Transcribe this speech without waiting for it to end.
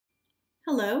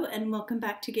Hello and welcome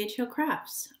back to Gage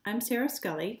Crafts. I'm Sarah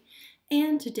Scully,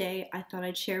 and today I thought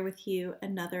I'd share with you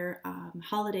another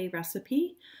holiday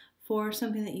recipe for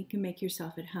something that you can make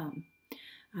yourself at home.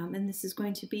 And this is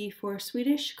going to be for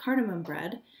Swedish cardamom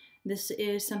bread. This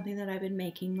is something that I've been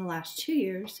making the last 2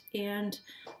 years, and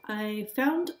I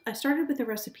started with a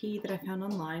recipe that I found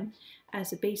online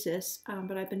as a basis,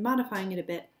 but I've been modifying it a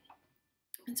bit.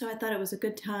 And so I thought it was a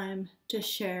good time to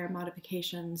share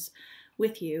modifications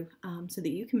with you so that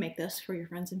you can make this for your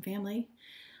friends and family.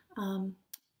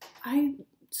 I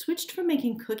switched from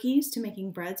making cookies to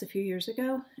making breads a few years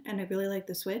ago, and I really like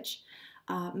the switch.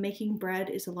 Making bread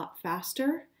is a lot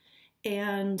faster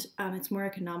and it's more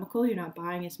economical. You're not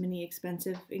buying as many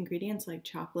expensive ingredients like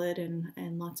chocolate and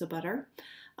lots of butter.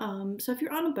 So if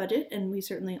you're on a budget, and we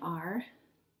certainly are,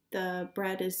 the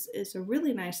bread is a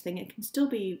really nice thing. It can still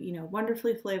be,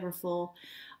 wonderfully flavorful.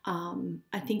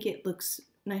 I think it looks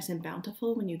nice and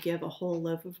bountiful when you give a whole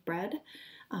loaf of bread.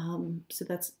 So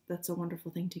that's a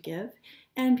wonderful thing to give.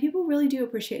 And people really do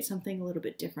appreciate something a little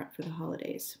bit different for the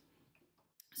holidays.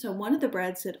 So one of the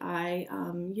breads that I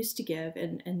used to give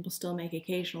and will still make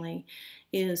occasionally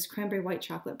is cranberry white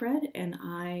chocolate bread, and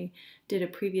I did a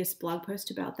previous blog post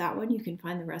about that one. You can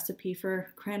find the recipe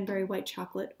for cranberry white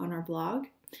chocolate on our blog.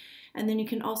 And then you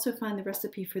can also find the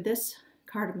recipe for this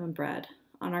cardamom bread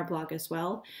on our blog as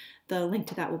well. The link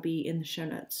to that will be in the show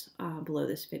notes below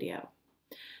this video.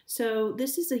 So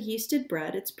this is a yeasted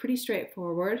bread. It's pretty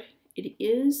straightforward. It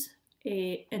is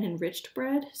an enriched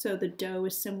bread, so the dough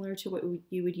is similar to what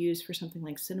you would use for something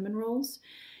like cinnamon rolls.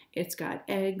 It's got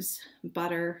eggs,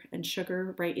 butter, and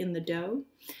sugar right in the dough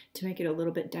to make it a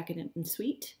little bit decadent and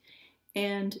sweet.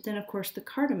 And then, of course, the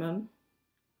cardamom,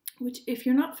 which, if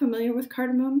you're not familiar with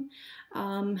cardamom,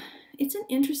 it's an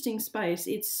interesting spice.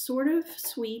 It's sort of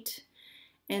sweet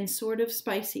and sort of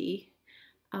spicy,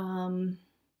 and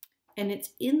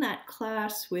it's in that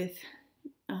class with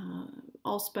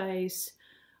allspice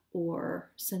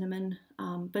or cinnamon,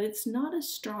 but it's not as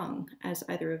strong as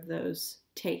either of those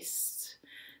tastes.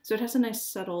 So it has a nice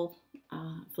subtle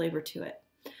flavor to it.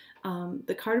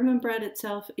 The cardamom bread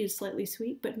itself is slightly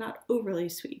sweet, but not overly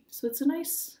sweet. So it's a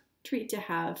nice treat to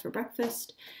have for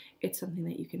breakfast. It's something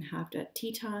that you can have at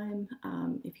tea time.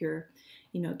 If you're,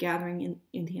 gathering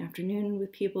in the afternoon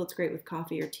with people, it's great with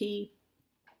coffee or tea.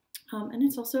 And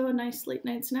it's also a nice late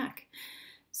night snack.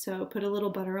 So put a little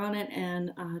butter on it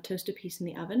and toast a piece in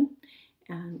the oven,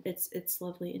 and it's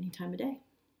lovely any time of day.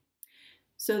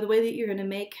 So the way that you're going to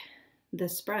make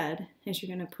this bread is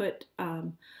you're going to put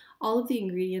all of the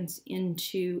ingredients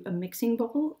into a mixing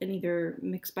bowl and either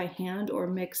mix by hand or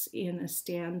mix in a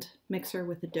stand mixer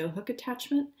with a dough hook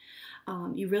attachment.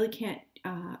 You really can't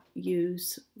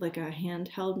use like a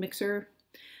handheld mixer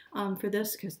for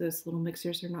this because those little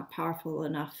mixers are not powerful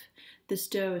enough. This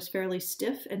dough is fairly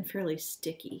stiff and fairly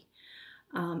sticky.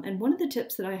 And one of the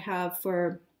tips that I have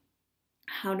for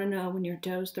how to know when your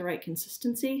dough is the right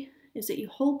consistency is that you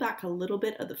hold back a little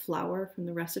bit of the flour from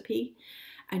the recipe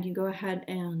and you go ahead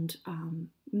and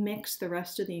mix the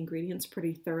rest of the ingredients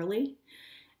pretty thoroughly.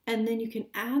 And then you can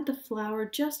add the flour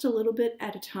just a little bit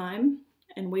at a time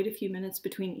and wait a few minutes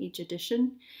between each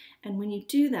addition. And when you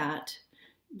do that,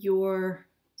 your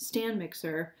stand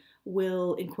mixer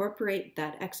will incorporate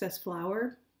that excess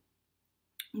flour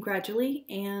gradually,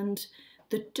 and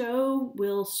the dough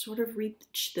will sort of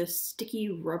reach this sticky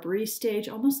rubbery stage,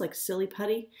 almost like silly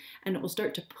putty, and it will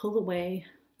start to pull away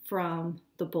from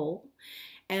the bowl.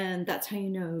 And that's how you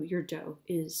know your dough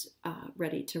is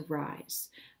ready to rise,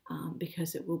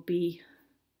 because it will be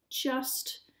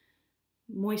just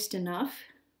moist enough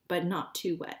but not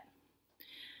too wet.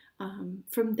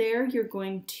 From there, you're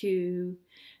going to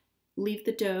leave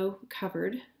the dough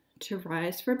covered to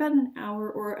rise for about an hour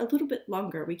or a little bit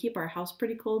longer. We keep our house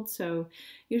pretty cold, so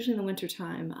usually in the winter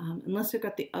time, unless I've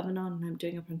got the oven on and I'm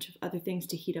doing a bunch of other things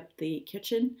to heat up the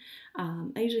kitchen,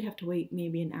 I usually have to wait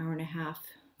maybe an hour and a half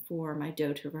for my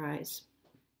dough to rise.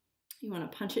 You want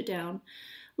to punch it down,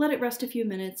 let it rest a few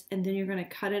minutes, and then you're going to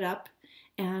cut it up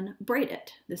and braid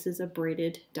it. This is a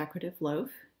braided decorative loaf.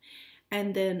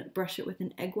 And then brush it with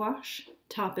an egg wash,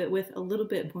 top it with a little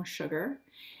bit more sugar,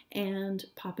 and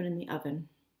pop it in the oven.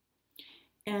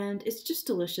 And it's just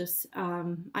delicious.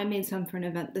 I made some for an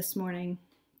event this morning,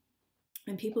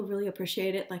 and people really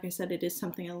appreciate it. Like I said, it is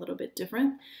something a little bit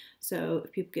different. So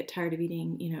if people get tired of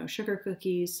eating, sugar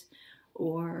cookies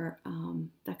or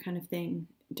that kind of thing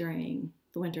during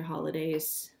the winter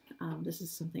holidays, this is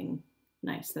something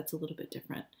nice that's a little bit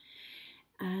different.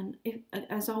 And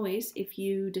as always, if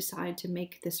you decide to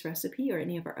make this recipe or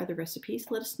any of our other recipes,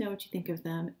 let us know what you think of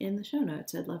them in the show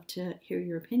notes. I'd love to hear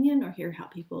your opinion or hear how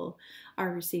people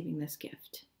are receiving this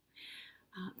gift.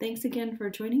 Thanks again for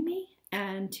joining me,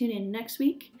 and tune in next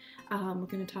week. We're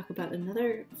going to talk about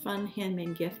another fun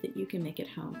handmade gift that you can make at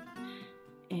home.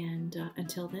 And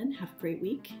until then, have a great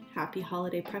week. Happy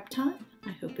holiday prep time.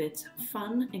 I hope it's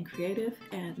fun and creative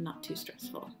and not too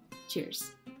stressful.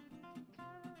 Cheers.